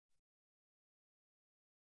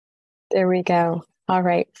There we go. All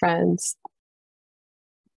right, friends.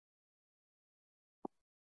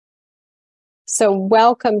 So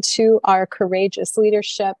welcome to our courageous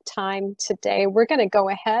leadership time today. We're going to go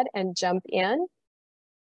ahead and jump in.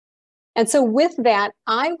 And so with that,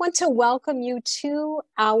 I want to welcome you to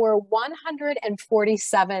our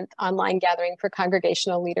 147th online gathering for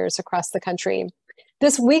congregational leaders across the country.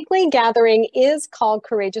 This weekly gathering is called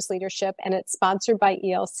Courageous Leadership, and it's sponsored by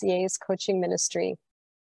ELCA's coaching ministry.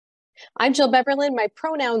 I'm Jill Beverlin. My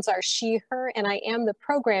pronouns are she, her, and I am the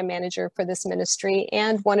program manager for this ministry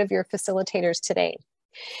and one of your facilitators today.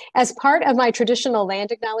 As part of my traditional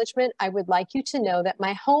land acknowledgement, I would like you to know that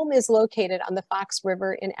my home is located on the Fox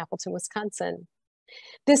River in Appleton, Wisconsin.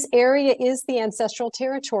 This area is the ancestral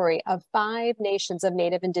territory of 5 nations of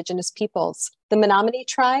Native Indigenous peoples: the Menominee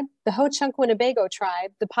tribe, the Ho-Chunk Winnebago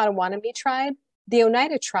tribe, the Potawatomi tribe, the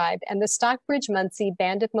Oneida tribe, and the Stockbridge-Munsee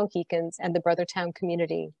Band of Mohicans and the Brothertown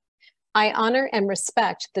community. I honor and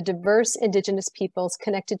respect the diverse Indigenous peoples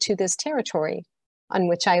connected to this territory on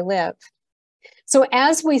which I live. So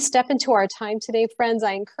as we step into our time today, friends,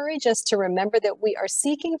 I encourage us to remember that we are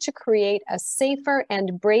seeking to create a safer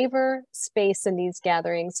and braver space in these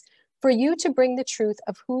gatherings for you to bring the truth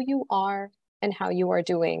of who you are and how you are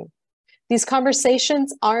doing. These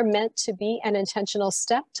conversations are meant to be an intentional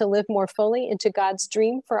step to live more fully into God's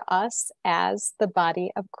dream for us as the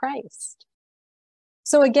body of Christ.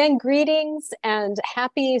 So again, greetings and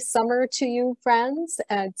happy summer to you, friends.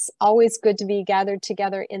 It's always good to be gathered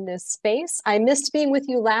together in this space. I missed being with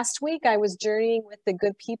you last week. I was journeying with the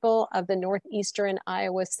good people of the Northeastern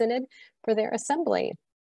Iowa Synod for their assembly.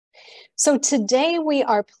 So today we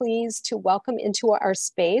are pleased to welcome into our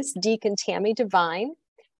space Deacon Tammy Devine.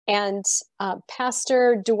 And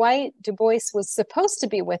Pastor Dwight DuBois was supposed to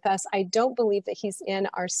be with us. I don't believe that he's in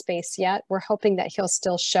our space yet. We're hoping that he'll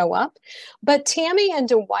still show up. But Tammy and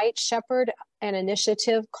Dwight shepherd an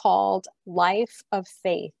initiative called Life of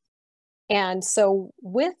Faith. And so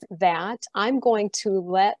with that, I'm going to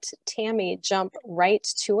let Tammy jump right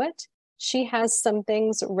to it. She has some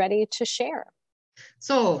things ready to share.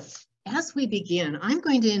 So as we begin, I'm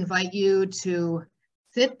going to invite you to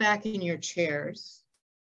sit back in your chairs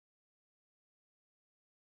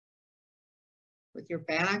with your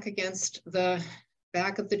back against the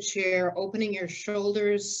back of the chair, opening your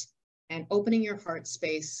shoulders and opening your heart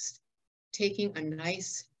space, taking a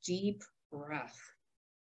nice deep breath,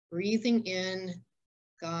 breathing in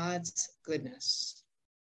God's goodness,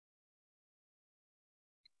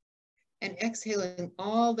 and exhaling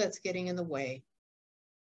all that's getting in the way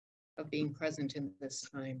of being present in this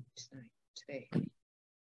time today.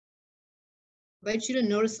 I invite you to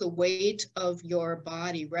notice the weight of your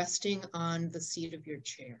body resting on the seat of your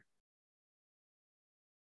chair.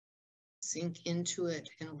 Sink into it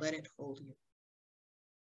and let it hold you.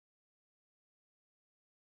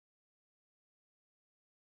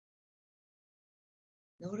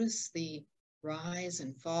 Notice the rise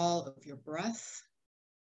and fall of your breath.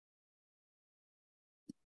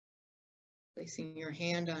 Placing your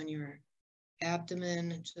hand on your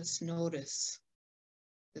abdomen, just notice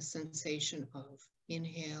the sensation of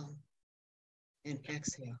inhale and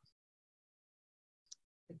exhale,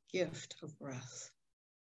 the gift of breath.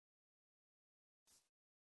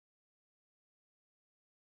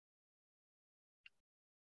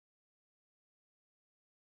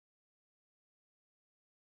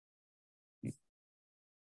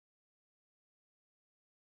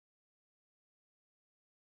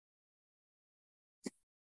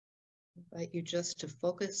 I invite you just to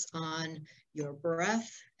focus on your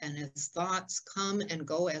breath, and as thoughts come and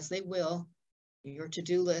go as they will, your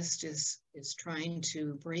to-do list is trying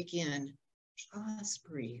to break in. Just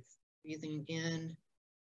breathe, breathing in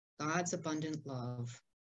God's abundant love,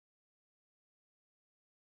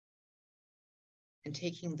 and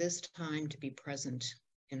taking this time to be present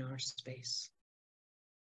in our space.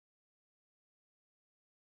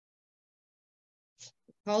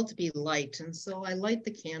 We're called to be light, and so I light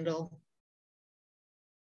the candle,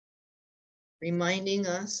 reminding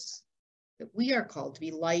us that we are called to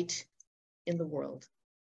be light in the world.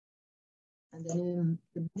 And that in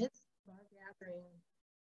the midst of our gathering,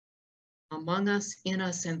 among us, in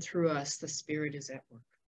us, and through us, the Spirit is at work.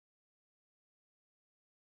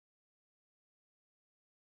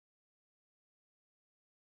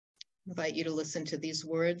 I invite you to listen to these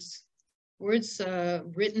words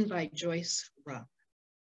written by Joyce Rupp.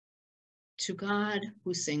 To God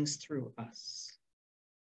who sings through us.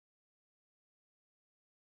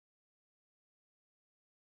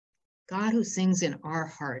 God who sings in our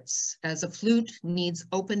hearts, as a flute needs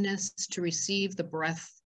openness to receive the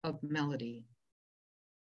breath of melody.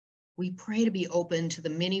 we pray to be open to the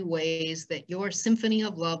many ways that your symphony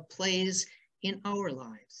of love plays in our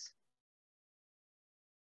lives.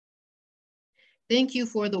 Thank you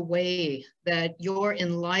for the way that your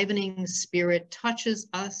enlivening spirit touches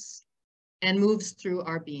us and moves through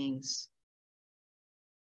our beings.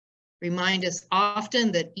 Remind us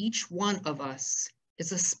often that each one of us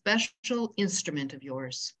is a special instrument of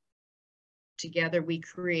yours. Together we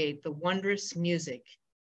create the wondrous music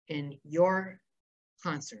in your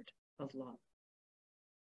concert of love.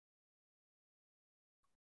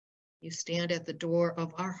 You stand at the door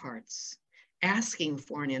of our hearts, asking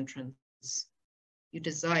for an entrance. You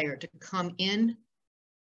desire to come in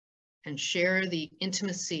and share the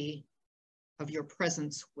intimacy of your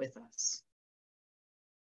presence with us.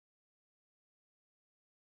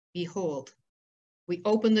 Behold, we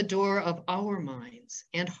open the door of our minds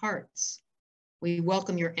and hearts. We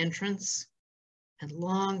welcome your entrance and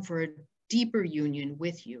long for a deeper union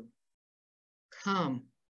with you. Come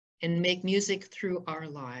and make music through our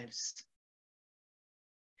lives.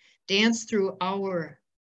 Dance through our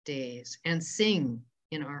days and sing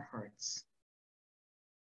in our hearts.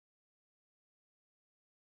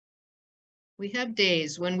 We have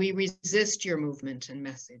days when we resist your movement and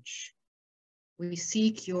message. We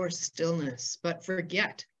seek your stillness, but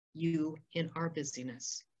forget you in our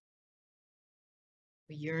busyness.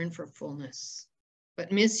 We yearn for fullness,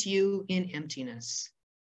 but miss you in emptiness.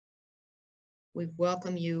 We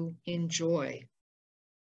welcome you in joy,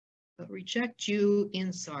 but reject you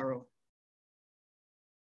in sorrow.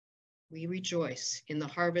 We rejoice in the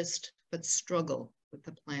harvest, but struggle with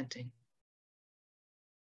the planting.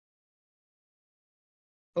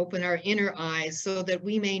 Open our inner eyes so that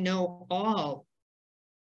we may know all,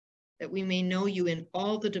 that we may know you in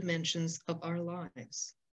all the dimensions of our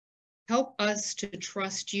lives. Help us to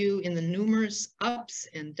trust you in the numerous ups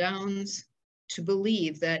and downs, to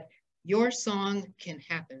believe that your song can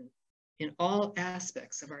happen in all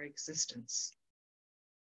aspects of our existence.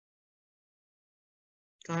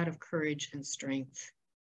 God of courage and strength,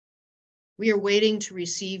 we are waiting to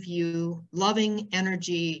receive you, loving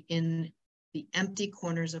energy in the empty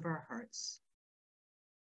corners of our hearts.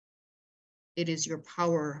 It is your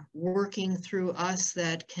power working through us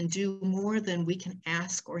that can do more than we can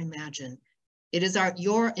ask or imagine. It is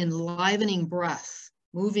your enlivening breath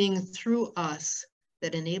moving through us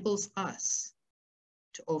that enables us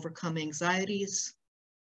to overcome anxieties,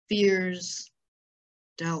 fears,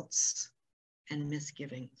 doubts, and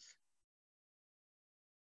misgivings.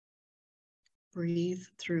 Breathe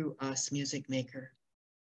through us, music maker,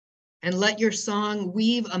 and let your song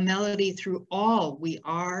weave a melody through all we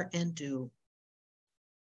are and do.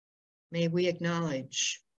 May we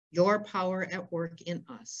acknowledge your power at work in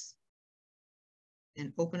us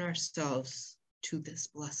and open ourselves to this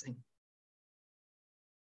blessing.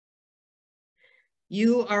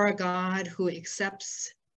 You are a God who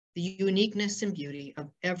accepts the uniqueness and beauty of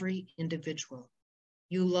every individual.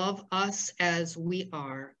 You love us as we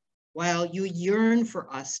are, while you yearn for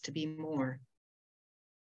us to be more.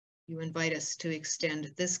 You invite us to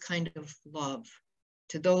extend this kind of love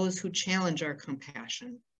to those who challenge our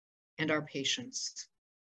compassion and our patience.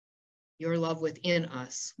 Your love within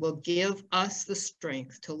us will give us the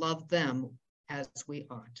strength to love them as we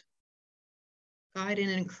ought. Guide and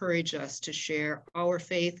encourage us to share our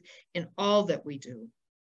faith in all that we do.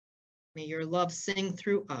 May your love sing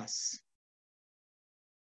through us.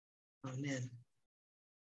 Amen.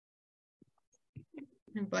 I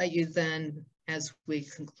invite you then, as we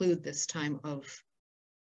conclude this time of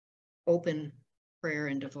open prayer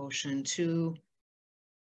and devotion, to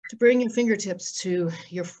bring your fingertips to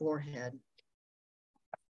your forehead,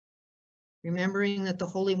 remembering that the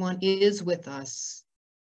Holy One is with us.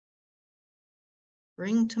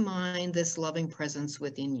 Bring to mind this loving presence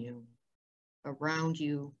within you, around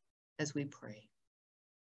you as we pray.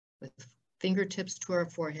 With fingertips to our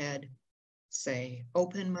forehead, say,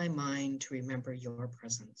 open my mind to remember your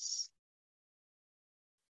presence.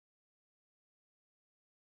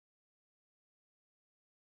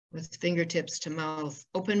 With fingertips to mouth,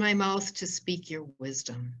 open my mouth to speak your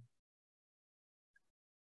wisdom.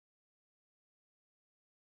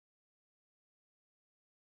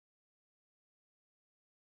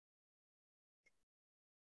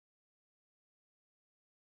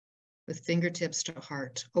 With fingertips to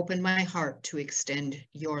heart, open my heart to extend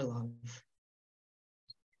your love.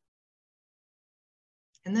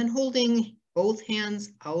 And then holding both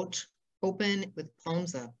hands out, open with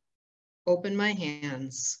palms up, open my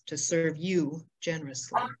hands to serve you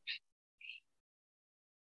generously.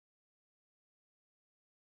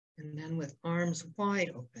 And then with arms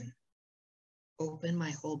wide open, open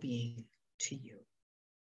my whole being to you.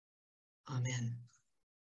 Amen.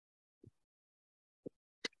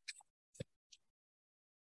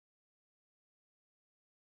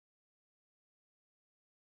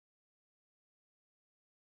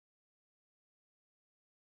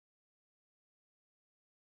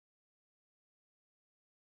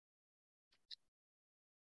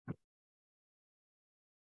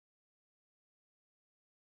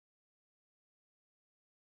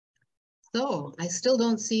 So I still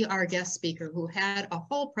don't see our guest speaker who had a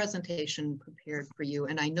whole presentation prepared for you,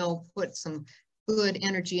 and I know put some good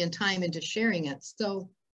energy and time into sharing it. So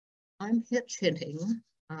I'm hitting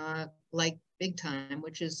like big time,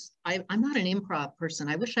 which is, I'm not an improv person.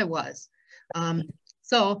 I wish I was.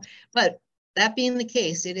 But that being the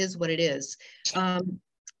case, it is what it is.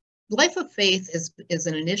 Life of Faith is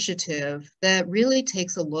an initiative that really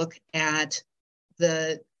takes a look at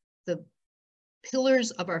the pillars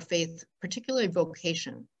of our faith, particularly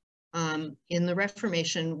vocation. In the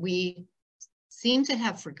Reformation, we seem to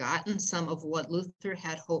have forgotten some of what Luther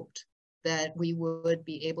had hoped that we would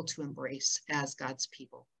be able to embrace as God's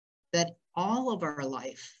people, that all of our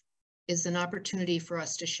life is an opportunity for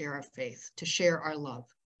us to share our faith, to share our love,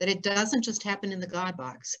 that it doesn't just happen in the God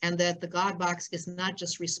box, and that the God box is not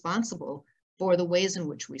just responsible for the ways in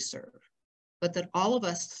which we serve, but that all of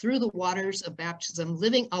us, through the waters of baptism,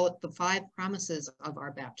 living out the 5 promises of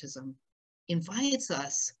our baptism, invites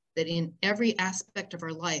us that in every aspect of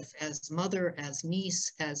our life, as mother, as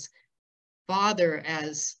niece, as father,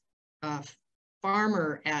 as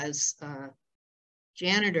farmer, as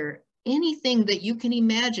janitor, anything that you can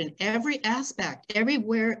imagine, every aspect,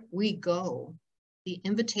 everywhere we go, the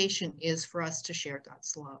invitation is for us to share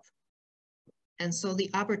God's love. And so the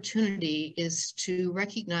opportunity is to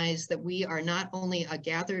recognize that we are not only a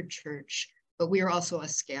gathered church, but we are also a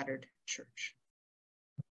scattered church.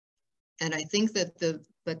 And I think that the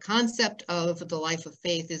concept of the life of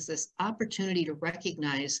faith is this opportunity to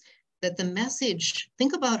recognize that the message,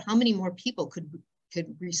 think about how many more people could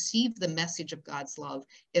receive the message of God's love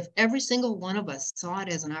if every single one of us saw it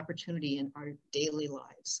as an opportunity in our daily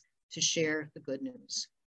lives to share the good news.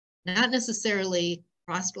 Not necessarily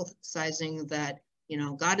proselytizing that, you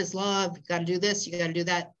know, God is love, you got to do this, you got to do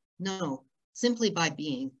that. No, simply by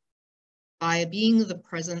being the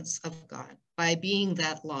presence of God, by being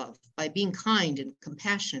that love, by being kind and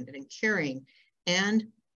compassionate and caring, and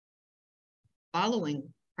following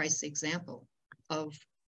Christ's example of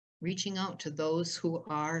reaching out to those who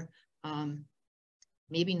are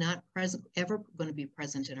maybe not ever going to be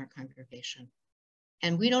present in our congregation.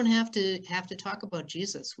 And we don't have to talk about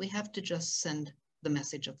Jesus. We have to just send the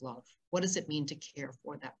message of love. What does it mean to care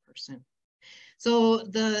for that person? So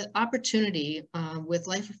the opportunity with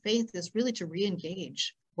Life of Faith is really to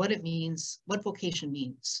re-engage what it means, what vocation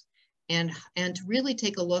means, and to really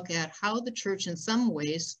take a look at how the church in some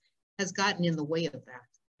ways has gotten in the way of that,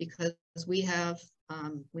 because we have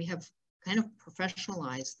kind of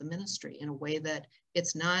professionalized the ministry in a way that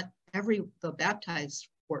it's not the baptized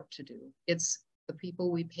work to do. It's the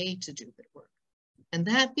people we pay to do the work. And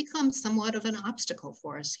that becomes somewhat of an obstacle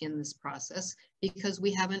for us in this process because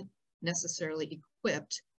we haven't necessarily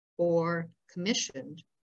equipped or commissioned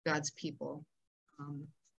God's people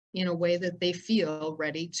in a way that they feel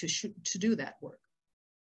ready to do that work.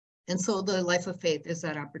 And so the Life of Faith is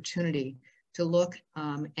that opportunity to look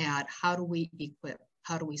at how do we equip,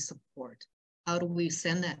 how do we support, how do we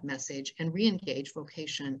send that message and re-engage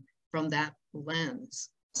vocation from that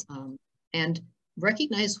lens, and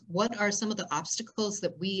recognize what are some of the obstacles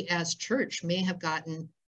that we as church may have gotten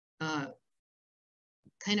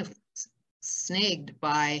kind of snagged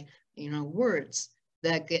by, words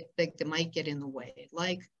that might get in the way,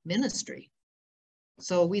 like ministry.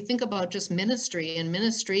 So we think about just ministry, and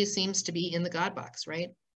ministry seems to be in the God box, right?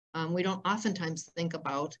 We don't oftentimes think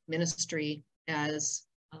about ministry as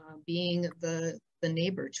being the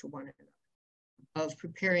neighbor to one another, of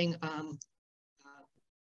preparing,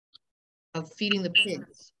 of feeding the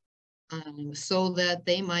pigs, so that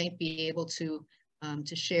they might be able to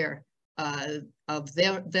share of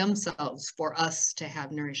themselves for us to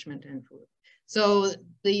have nourishment and food. So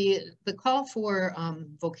the call for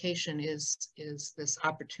vocation is this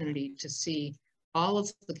opportunity to see all of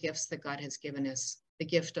the gifts that God has given us, the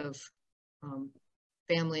gift of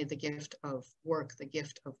family, the gift of work, the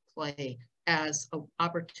gift of play, as an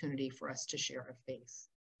opportunity for us to share our faith.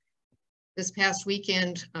 This past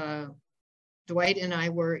weekend, Dwight and I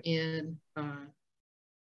were in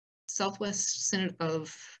Southwest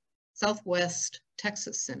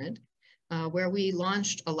Texas Synod, where we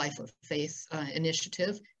launched a Life of Faith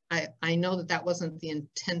initiative. I know that wasn't the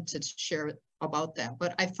intent to share about that,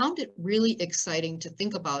 but I found it really exciting to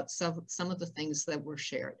think about some of the things that were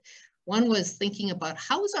shared. One was thinking about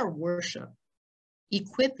how is our worship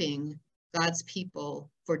equipping God's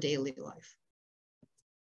people for daily life?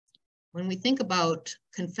 When we think about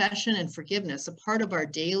confession and forgiveness, a part of our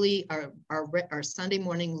daily, our Sunday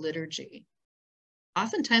morning liturgy,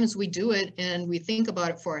 oftentimes we do it and we think about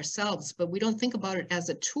it for ourselves, but we don't think about it as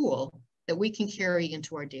a tool that we can carry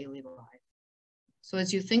into our daily life. So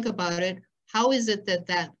as you think about it, how is it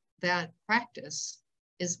that practice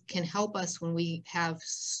can help us when we have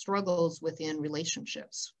struggles within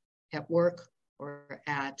relationships, at work or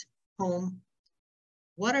at home?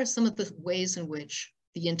 What are some of the ways in which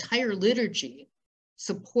the entire liturgy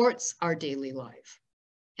supports our daily life?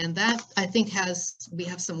 And that, I think, we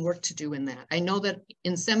have some work to do in that. I know that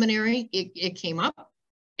in seminary, it came up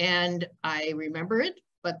and I remember it,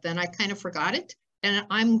 but then I kind of forgot it. And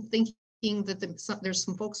I'm thinking that there's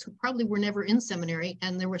some folks who probably were never in seminary,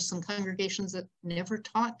 and there were some congregations that never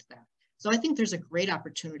taught that. So I think there's a great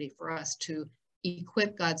opportunity for us to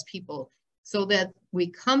equip God's people so that we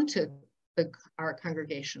come to our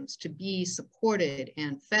congregations to be supported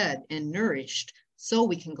and fed and nourished so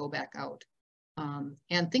we can go back out.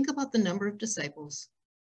 And think about the number of disciples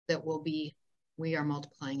that we are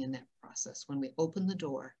multiplying in that process when we open the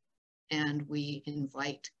door and we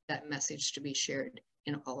invite that message to be shared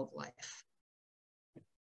in all of life.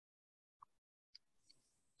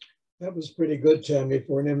 That was pretty good, Tammy,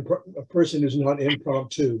 for a person who's not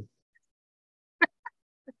impromptu.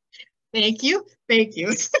 Thank you. Thank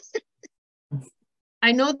you.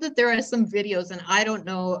 I know that there are some videos, and I don't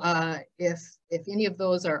know if any of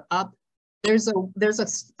those are up. There's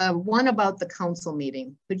a one about the council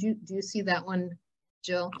meeting. Do you see that one,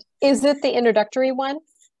 Jill? Is it the introductory one?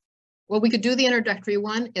 Well, we could do the introductory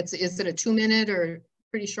one. Is it a 2-minute or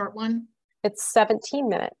pretty short one? It's 17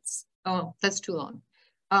 minutes. Oh, that's too long.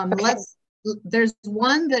 Okay. There's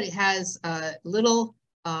one that has little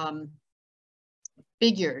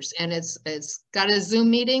figures, and it's got a Zoom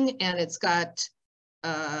meeting, and it's got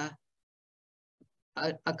a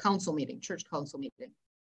council meeting, church council meeting.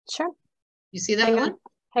 Sure. You see that one?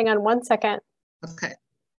 Hang on 1 second. Okay.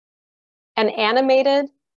 An animated?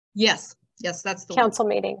 Yes, that's the council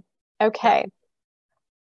meeting. Okay.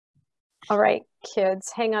 All right,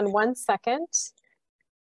 kids, hang on 1 second.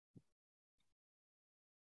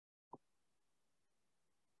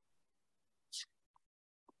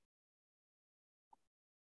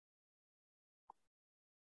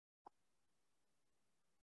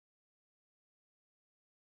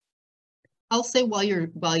 I'll say while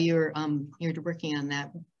you're working on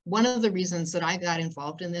that, one of the reasons that I got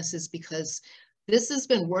involved in this is because this has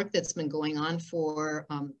been work that's been going on for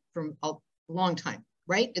from a long time,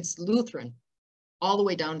 right? It's Lutheran, all the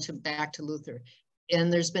way down to back to Luther,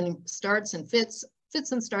 and there's been starts and fits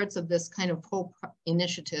and starts of this kind of hope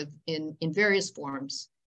initiative in various forms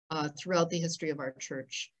throughout the history of our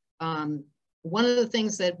church. One of the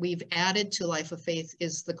things that we've added to Life of Faith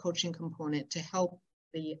is the coaching component to help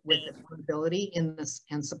with accountability in this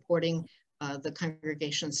and supporting the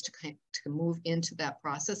congregations to move into that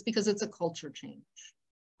process, because it's a culture change.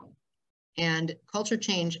 And culture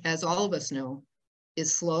change, as all of us know,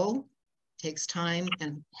 is slow, takes time,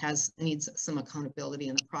 and needs some accountability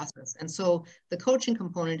in the process. And so the coaching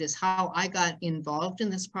component is how I got involved in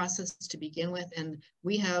this process to begin with. And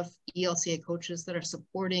we have ELCA coaches that are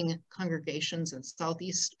supporting congregations in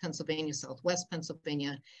Southeast Pennsylvania, Southwest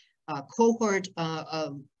Pennsylvania, cohort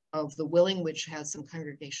of the Willing, which has some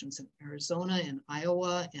congregations in Arizona and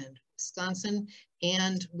Iowa and Wisconsin,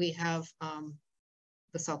 and we have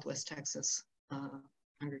the Southwest Texas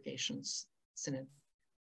congregations synod.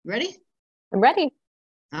 Ready? I'm ready.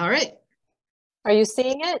 All right. Are you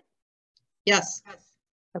seeing it? Yes.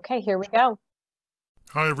 Okay, here we go.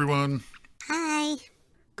 Hi, everyone. Hi.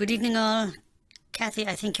 Good evening, all. Kathy,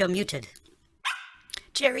 I think you're muted.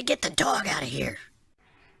 Jerry, get the dog out of here.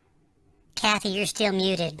 Kathy, you're still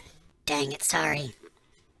muted. Dang it, sorry.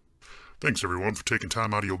 Thanks, everyone, for taking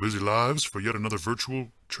time out of your busy lives for yet another virtual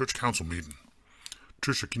church council meeting.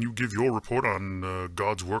 Tricia, can you give your report on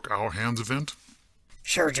God's Work Our Hands event?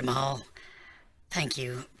 Sure, Jamal. Thank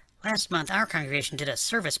you. Last month, our congregation did a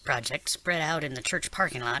service project spread out in the church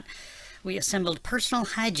parking lot. We assembled personal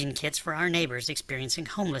hygiene kits for our neighbors experiencing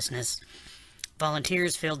homelessness.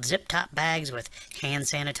 Volunteers filled zip-top bags with hand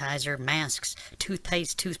sanitizer, masks,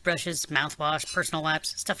 toothpaste, toothbrushes, mouthwash, personal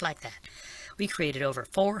wipes, stuff like that. We created over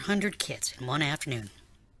 400 kits in one afternoon.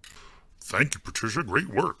 Thank you, Patricia. Great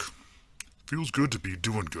work. Feels good to be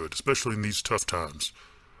doing good, especially in these tough times.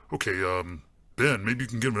 Okay, Ben, maybe you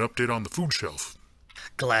can give an update on the food shelf.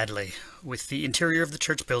 Gladly. With the interior of the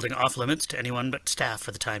church building off limits to anyone but staff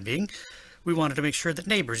for the time being, we wanted to make sure that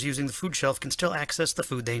neighbors using the food shelf can still access the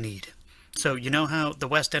food they need. So you know how the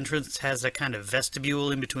west entrance has a kind of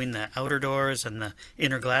vestibule in between the outer doors and the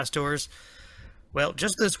inner glass doors? Well,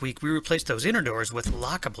 just this week we replaced those inner doors with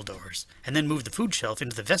lockable doors, and then moved the food shelf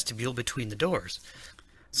into the vestibule between the doors.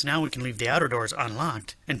 So now we can leave the outer doors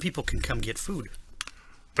unlocked, and people can come get food.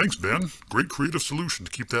 Thanks, Ben. Great creative solution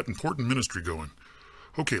to keep that important ministry going.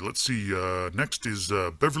 Okay, let's see. Next is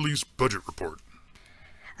Beverly's budget report.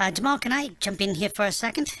 Jamal, can I jump in here for a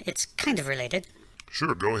second? It's kind of related.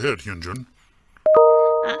 Sure, go ahead, Hyunjin.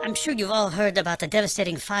 I'm sure you've all heard about the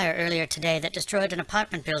devastating fire earlier today that destroyed an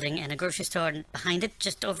apartment building and a grocery store behind it,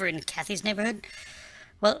 just over in Kathy's neighborhood.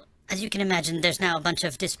 Well, as you can imagine, there's now a bunch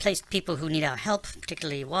of displaced people who need our help,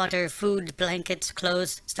 particularly water, food, blankets,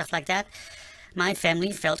 clothes, stuff like that. My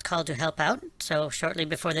family felt called to help out, so shortly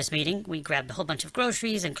before this meeting, we grabbed a whole bunch of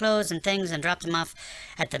groceries and clothes and things and dropped them off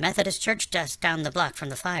at the Methodist church just down the block from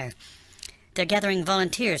the fire. They're gathering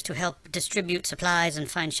volunteers to help distribute supplies and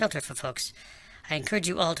find shelter for folks. I encourage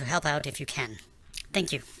you all to help out if you can.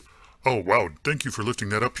 Thank you. Oh, wow. Thank you for lifting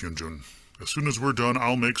that up, Hyunjin. As soon as we're done,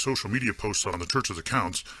 I'll make social media posts on the church's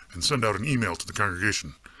accounts and send out an email to the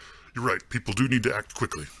congregation. You're right. People do need to act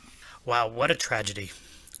quickly. Wow, what a tragedy.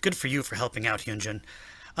 Good for you for helping out, Hyunjin.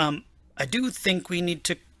 I do think we need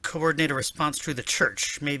to coordinate a response through the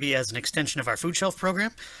church, maybe as an extension of our food shelf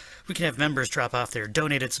program. We can have members drop off their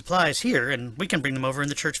donated supplies here, and we can bring them over in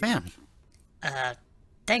the church van.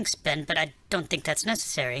 Thanks, Ben, but I don't think that's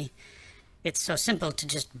necessary. It's so simple to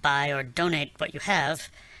just buy or donate what you have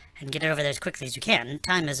and get it over there as quickly as you can.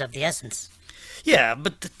 Time is of the essence. Yeah,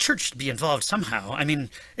 but the church should be involved somehow. I mean,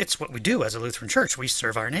 it's what we do as a Lutheran church. We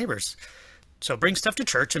serve our neighbors. So bring stuff to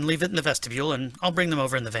church and leave it in the vestibule, and I'll bring them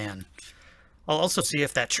over in the van. I'll also see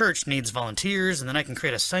if that church needs volunteers, and then I can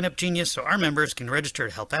create a sign-up genius so our members can register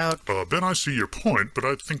to help out. Ben, I see your point, but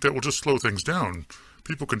I think that will just slow things down.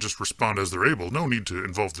 People can just respond as they're able. No need to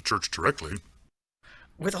involve the church directly.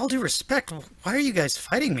 With all due respect, why are you guys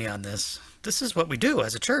fighting me on this? This is what we do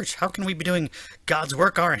as a church. How can we be doing God's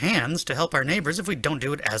work our hands to help our neighbors if we don't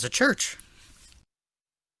do it as a church?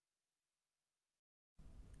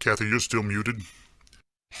 Kathy, you're still muted.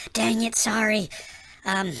 Dang it, sorry.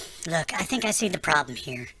 Look, I think I see the problem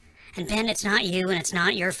here. And Ben, it's not you and it's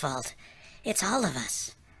not your fault. It's all of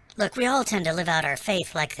us. Look, we all tend to live out our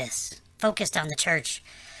faith like this, focused on the church.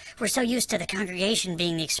 We're so used to the congregation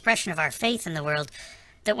being the expression of our faith in the world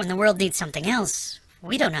that when the world needs something else,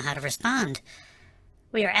 we don't know how to respond.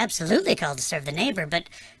 We are absolutely called to serve the neighbor, but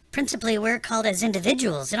principally we're called as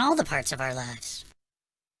individuals in all the parts of our lives.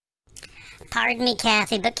 Pardon me,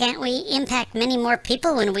 Kathy, but can't we impact many more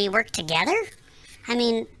people when we work together? I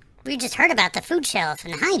mean, we just heard about the food shelf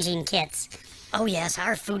and hygiene kits. Oh yes,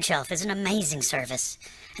 our food shelf is an amazing service,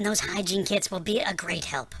 and those hygiene kits will be a great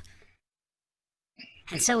help.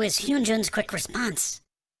 And so is Hyunjun's quick response.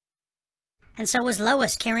 And so is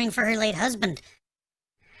Lois caring for her late husband.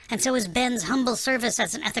 And so is Ben's humble service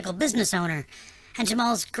as an ethical business owner, and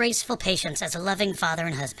Jamal's graceful patience as a loving father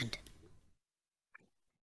and husband.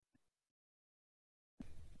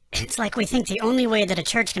 It's like we think the only way that a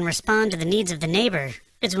church can respond to the needs of the neighbor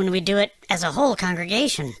is when we do it as a whole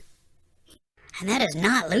congregation. And that is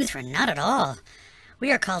not Lutheran, not at all.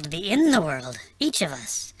 We are called to be in the world, each of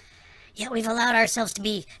us. Yet we've allowed ourselves to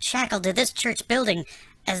be shackled to this church building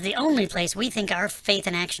as the only place we think our faith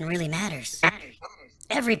and action really matters.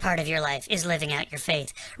 Every part of your life is living out your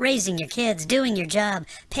faith, raising your kids, doing your job,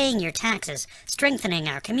 paying your taxes, strengthening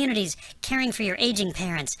our communities, caring for your aging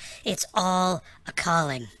parents. It's all a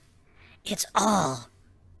calling. It's all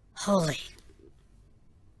holy.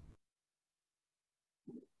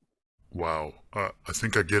 Wow. I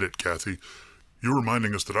think I get it, Kathy. You're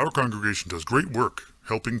reminding us that our congregation does great work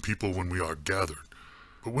helping people when we are gathered.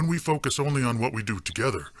 But when we focus only on what we do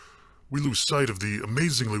together, we lose sight of the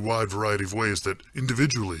amazingly wide variety of ways that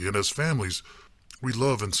individually and as families, we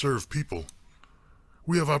love and serve people.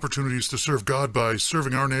 We have opportunities to serve God by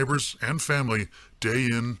serving our neighbors and family day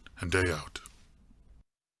in and day out.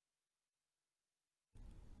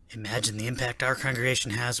 Imagine the impact our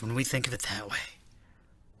congregation has when we think of it that way.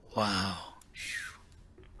 Wow.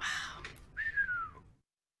 Wow.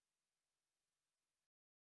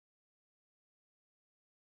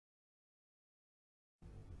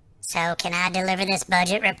 So can I deliver this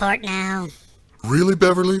budget report now? Really,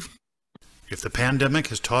 Beverly? If the pandemic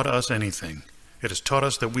has taught us anything, it has taught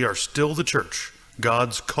us that we are still the church,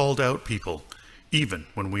 God's called out people, even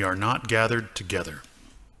when we are not gathered together.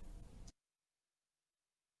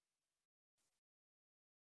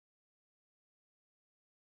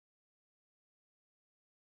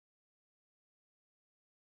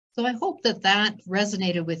 So I hope that that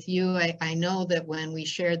resonated with you. I know that when we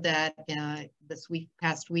shared that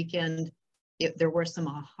past weekend, there were some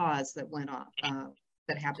ahas that went off,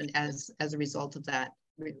 that happened as a result of that.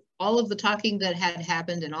 All of the talking that had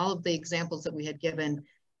happened and all of the examples that we had given,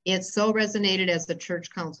 it so resonated as a church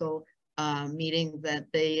council meeting that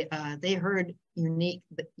they heard unique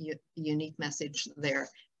message there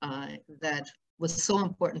that was so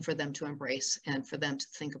important for them to embrace and for them to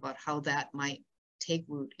think about how that might take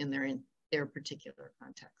root in their particular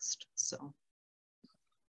context. So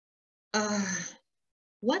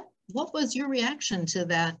what was your reaction to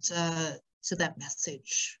that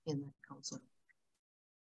message in the council?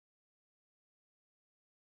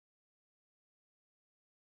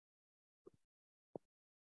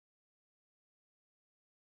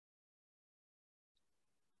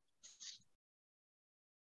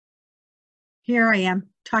 Here I am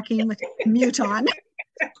talking with mute on.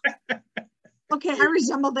 Okay, I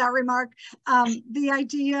resemble that remark. The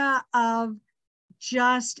idea of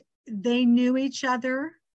just they knew each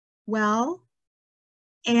other well.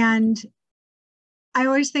 And I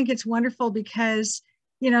always think it's wonderful because,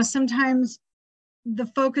 you know, sometimes the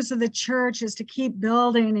focus of the church is to keep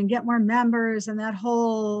building and get more members and that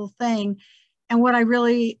whole thing. And what I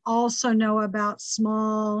really also know about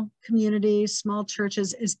small communities, small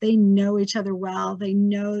churches, is they know each other well. They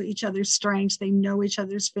know each other's strengths. They know each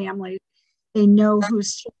other's families. They know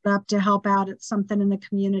who's up to help out at something in the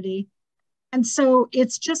community. And so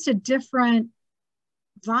it's just a different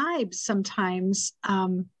vibe sometimes.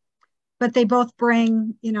 But they both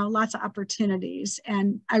bring, you know, lots of opportunities.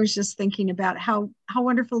 And I was just thinking about how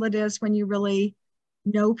wonderful it is when you really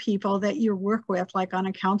know people that you work with, like on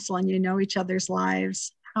a council, and you know each other's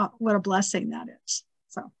lives. What a blessing that is.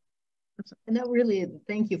 So, and that really,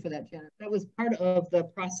 thank you for that, Janet. That was part of the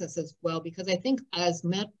process as well, because I think as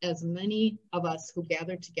many of us who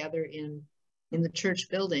gathered together in the church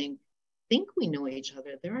building think we know each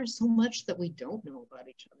other, there are so much that we don't know about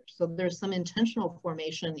each other. So there's some intentional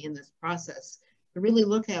formation in this process to really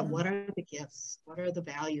look at what are the gifts, what are the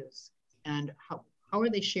values, and how are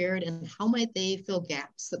they shared, and how might they fill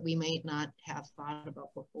gaps that we might not have thought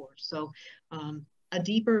about before. So a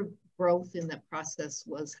deeper growth in that process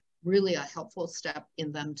was really a helpful step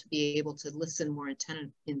in them to be able to listen more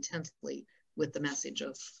intensely with the message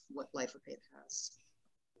of what Life of Faith has.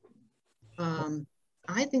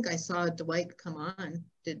 I think I saw Dwight come on.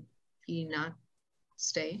 Did he not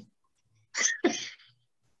stay?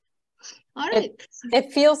 All right.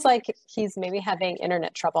 It feels like he's maybe having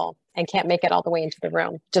internet trouble and can't make it all the way into the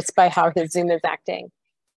room just by how his Zoom is acting.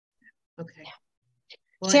 Okay.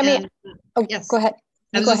 Well, Tammy, yes. Go ahead.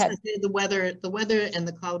 I was go just ahead. Gonna say the weather and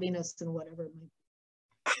the cloudiness and whatever.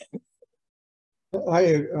 I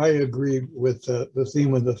agree with the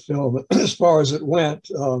theme of the film as far as it went,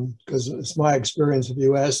 because it's my experience. If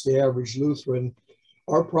you ask the average Lutheran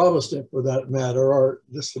or Protestant, for that matter, or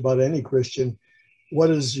just about any Christian, what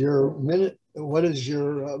is your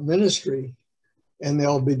ministry? And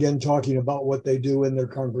they'll begin talking about what they do in their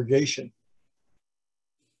congregation.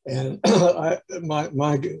 And what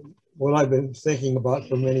I've been thinking about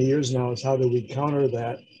for many years now is how do we counter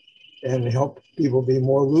that and help people be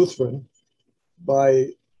more Lutheran by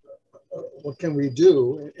what can we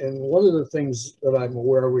do? And one of the things that I'm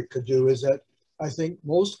aware we could do is that I think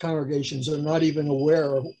most congregations are not even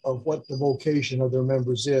aware of what the vocation of their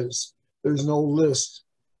members is. There's no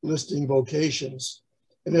listing vocations.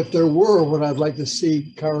 And if there were, what I'd like to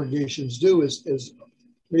see congregations do is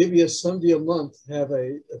maybe a Sunday a month have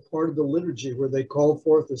a part of the liturgy where they call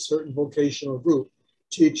forth a certain vocational group,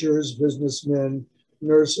 teachers, businessmen,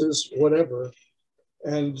 nurses, whatever,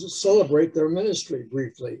 and celebrate their ministry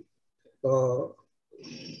briefly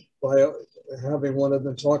by having one of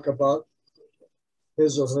them talk about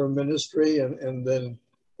his or her ministry and then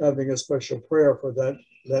having a special prayer for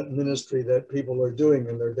that ministry that people are doing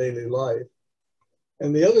in their daily life.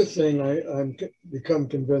 And the other thing I'm become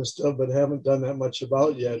convinced of, but haven't done that much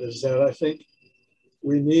about yet, is that I think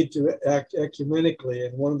we need to act ecumenically.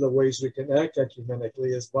 And one of the ways we can act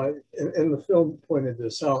ecumenically is by, and the film pointed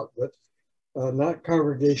this out, but not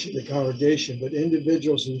congregation to congregation, but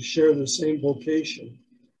individuals who share the same vocation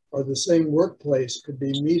or the same workplace could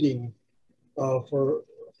be meeting for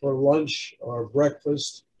lunch or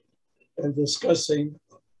breakfast and discussing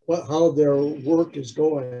how their work is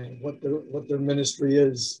going, what their ministry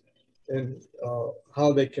is, and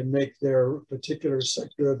how they can make their particular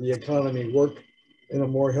sector of the economy work in a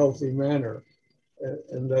more healthy manner,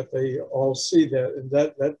 and that they all see that, and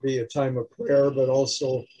that be a time of prayer, but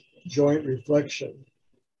also joint reflection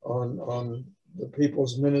on the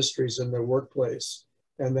people's ministries in their workplace.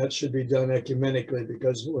 And that should be done ecumenically,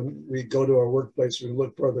 because when we go to our workplace, we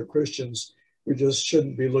look for other Christians. We just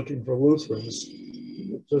shouldn't be looking for Lutherans.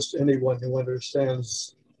 just anyone who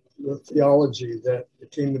understands the theology that the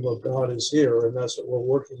kingdom of God is here, and that's what we're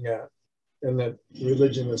working at, and that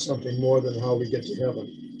religion is something more than how we get to heaven.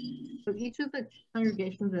 So each of the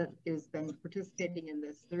congregations that has been participating in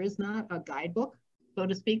this, there is not a guidebook, so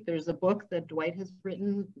to speak. There's a book that Dwight has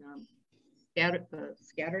written,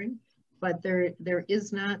 Scattering, but there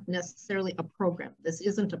is not necessarily a program. This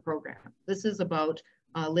isn't a program. This is about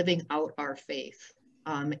living out our faith.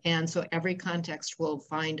 And so every context will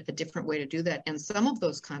find a different way to do that. And some of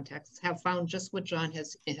those contexts have found just what John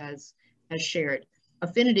has shared,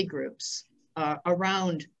 affinity groups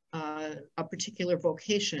around a particular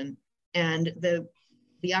vocation, and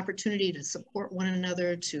the opportunity to support one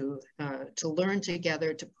another, to learn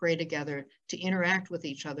together, to pray together, to interact with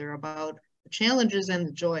each other about the challenges and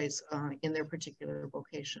the joys in their particular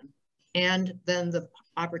vocation. And then the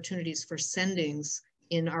opportunities for sendings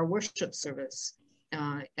in our worship service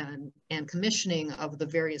and commissioning of the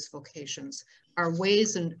various vocations are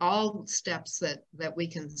ways and all steps that we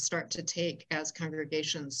can start to take as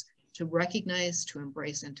congregations to recognize, to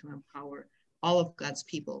embrace, and to empower all of God's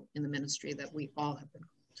people in the ministry that we all have been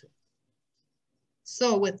called to.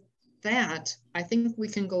 So with that, I think we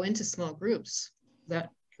can go into small groups. Is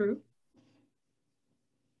that true?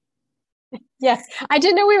 Yes, I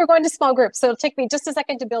didn't know we were going to small groups, so it'll take me just a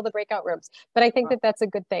second to build the breakout rooms. But I think that that's a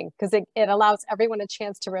good thing, because it allows everyone a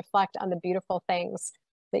chance to reflect on the beautiful things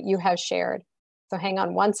that you have shared. So hang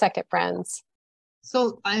on one second, friends.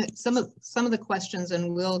 So some of the questions,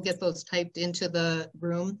 and we'll get those typed into the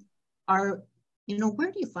room, are,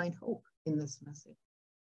 where do you find hope in this message?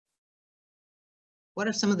 What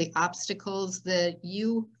are some of the obstacles that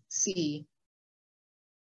you see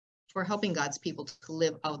for helping God's people to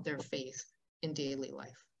live out their faith in daily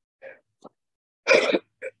life?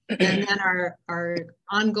 And then our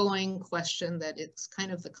ongoing question that it's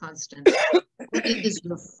kind of the constant, what is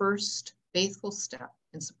your first faithful step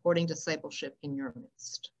in supporting discipleship in your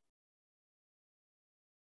midst?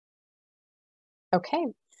 Okay,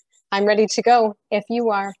 I'm ready to go if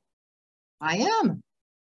you are. I am.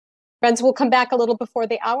 Friends, we'll come back a little before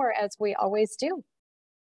the hour, as we always do.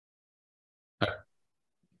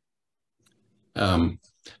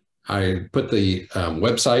 I put the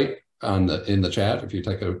website in the chat. If you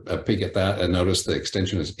take a peek at that and notice the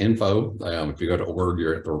extension is info. If you go to org,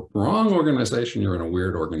 you're at the wrong organization. You're in a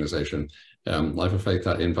weird organization.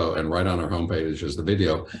 Lifeoffaith.info, and right on our homepage is the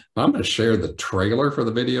video. I'm going to share the trailer for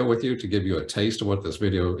the video with you to give you a taste of what this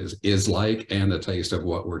video is like, and a taste of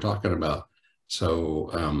what we're talking about.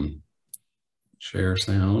 So share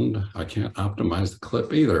sound. I can't optimize the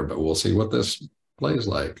clip either, but we'll see what this plays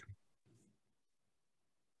like.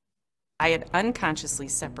 I had unconsciously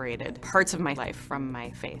separated parts of my life from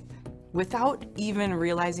my faith without even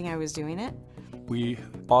realizing I was doing it. We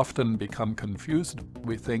often become confused.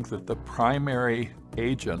 We think that the primary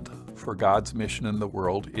agent for God's mission in the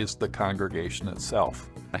world is the congregation itself.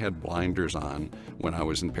 I had blinders on when I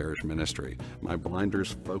was in parish ministry. My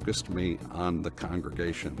blinders focused me on the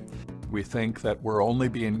congregation. We think that we're only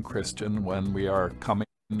being Christian when we are coming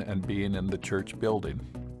and being in the church building.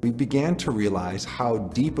 We began to realize how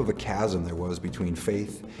deep of a chasm there was between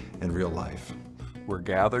faith and real life. We're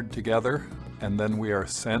gathered together, and then we are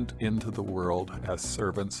sent into the world as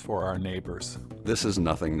servants for our neighbors. This is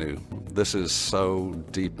nothing new. This is so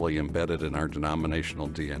deeply embedded in our denominational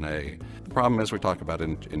DNA. The problem is we talk about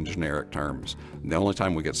it in generic terms. The only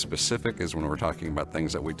time we get specific is when we're talking about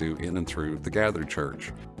things that we do in and through the gathered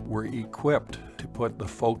church. We're equipped to put the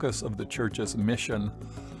focus of the church's mission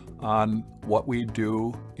on what we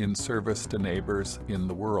do in service to neighbors in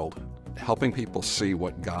the world. Helping people see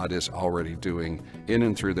what God is already doing in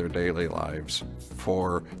and through their daily lives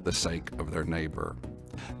for the sake of their neighbor.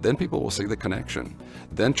 Then people will see the connection.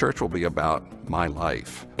 Then church will be about my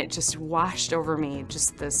life. It just washed over me,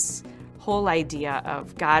 just this whole idea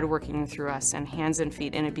of God working through us and hands and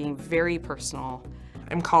feet, and it being very personal.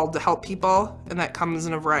 I'm called to help people, and that comes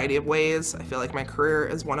in a variety of ways. I feel like my career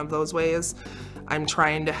is one of those ways. I'm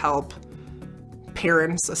trying to help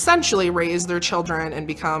parents essentially raise their children and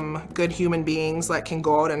become good human beings that can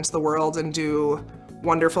go out into the world and do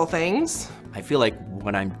wonderful things. I feel like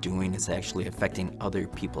what I'm doing is actually affecting other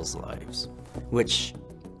people's lives, which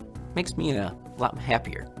makes me a lot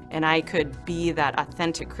happier. And I could be that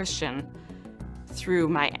authentic Christian through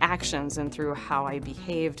my actions and through how I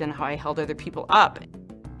behaved and how I held other people up.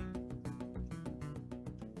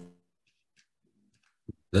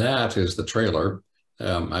 That is the trailer.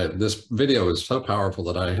 This video is so powerful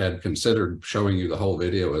that I had considered showing you the whole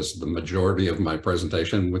video as the majority of my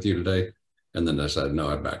presentation with you today. And then decided, no,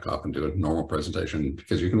 I'd back off and do a normal presentation,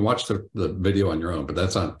 because you can watch the video on your own, but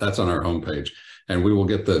that's on our homepage. And we will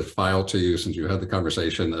get the file to you, since you had the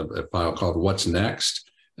conversation, a file called What's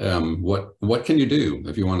Next? What can you do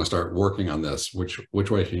if you want to start working on this?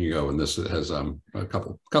 Which way can you go? And this has a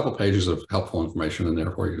couple pages of helpful information in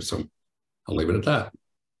there for you. So I'll leave it at that.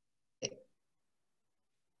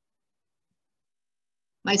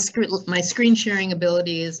 My screen sharing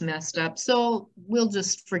ability is messed up, so we'll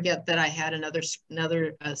just forget that I had another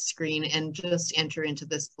screen and just enter into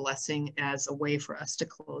this blessing as a way for us to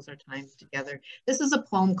close our time together. This is a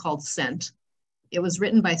poem called Sent. It was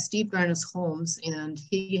written by Steve Garnis-Holmes, and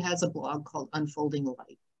he has a blog called Unfolding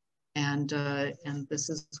Light, and this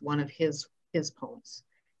is one of his poems.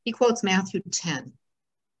 He quotes Matthew 10,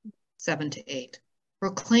 7-8.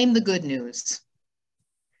 Proclaim the good news.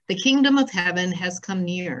 The kingdom of heaven has come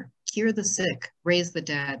near. Cure the sick, raise the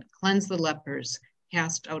dead, cleanse the lepers,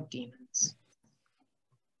 cast out demons.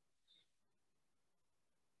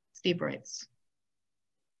 Steve writes,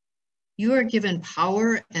 you are given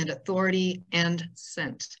power and authority and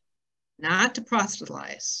sent, not to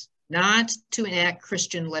proselytize, not to enact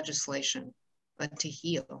Christian legislation, but to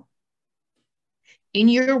heal. In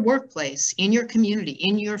your workplace, in your community,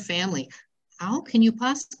 in your family, how can you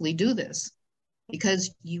possibly do this?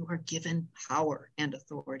 Because you are given power and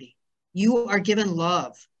authority. You are given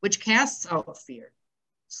love, which casts out fear,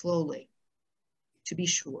 slowly, to be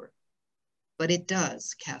sure, but it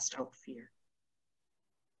does cast out fear.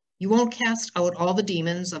 You won't cast out all the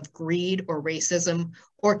demons of greed or racism,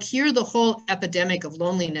 or cure the whole epidemic of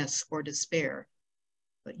loneliness or despair,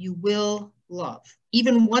 but you will love,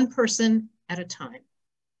 even one person at a time,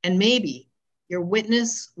 and maybe your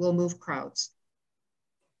witness will move crowds.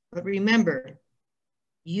 But remember,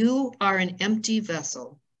 you are an empty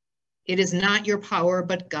vessel. It is not your power,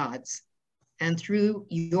 but God's. And through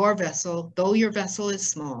your vessel, though your vessel is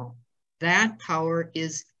small, that power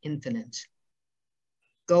is infinite.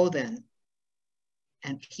 Go then,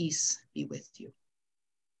 and peace be with you.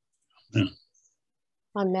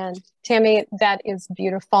 Amen. Tammy, that is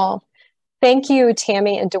beautiful. Thank you,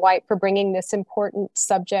 Tammy and Dwight, for bringing this important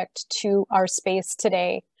subject to our space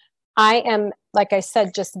today. I am, like I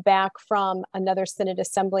said, just back from another Synod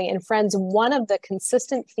Assembly. And friends, one of the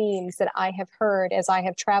consistent themes that I have heard as I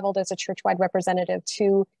have traveled as a church-wide representative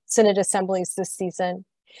to Synod Assemblies this season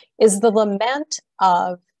is the lament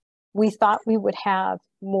of, we thought we would have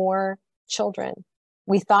more children.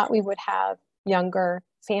 We thought we would have younger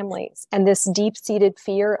families, and this deep-seated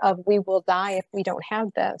fear of we will die if we don't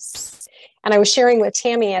have this. And I was sharing with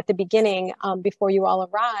Tammy at the beginning, before you all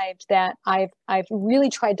arrived, that I've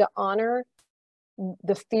really tried to honor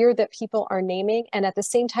the fear that people are naming, and at the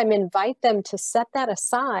same time invite them to set that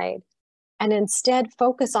aside and instead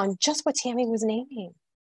focus on just what Tammy was naming.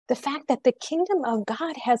 The fact that the kingdom of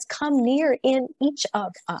God has come near in each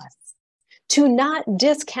of us. To not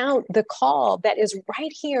discount the call that is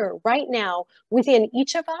right here, right now, within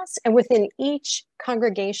each of us and within each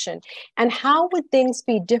congregation. And how would things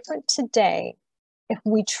be different today if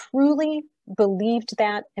we truly believed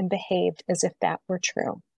that and behaved as if that were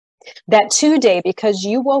true? That today, because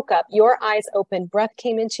you woke up, your eyes opened, breath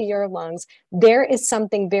came into your lungs, there is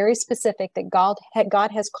something very specific that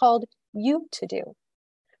God has called you to do,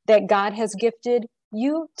 that God has gifted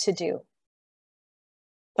you to do.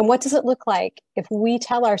 And what does it look like if we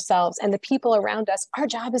tell ourselves and the people around us, our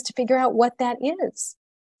job is to figure out what that is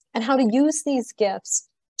and how to use these gifts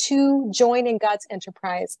to join in God's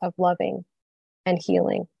enterprise of loving and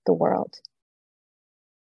healing the world.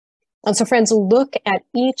 And so, friends, look at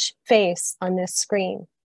each face on this screen.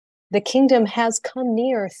 The kingdom has come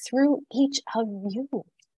near through each of you.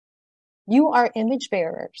 You are image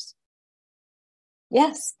bearers.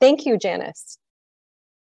 Yes, thank you, Janice.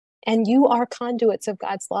 And you are conduits of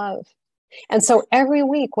God's love. And so every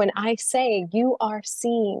week when I say you are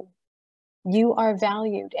seen, you are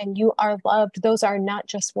valued, and you are loved, those are not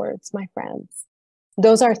just words, my friends.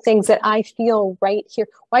 Those are things that I feel right here.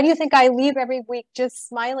 Why do you think I leave every week just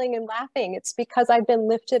smiling and laughing? It's because I've been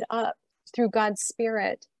lifted up through God's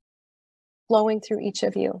Spirit flowing through each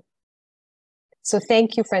of you. So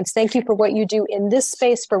thank you, friends. Thank you for what you do in this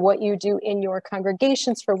space, for what you do in your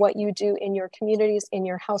congregations, for what you do in your communities, in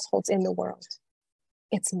your households, in the world.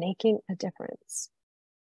 It's making a difference.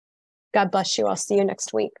 God bless you. I'll see you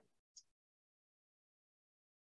next week.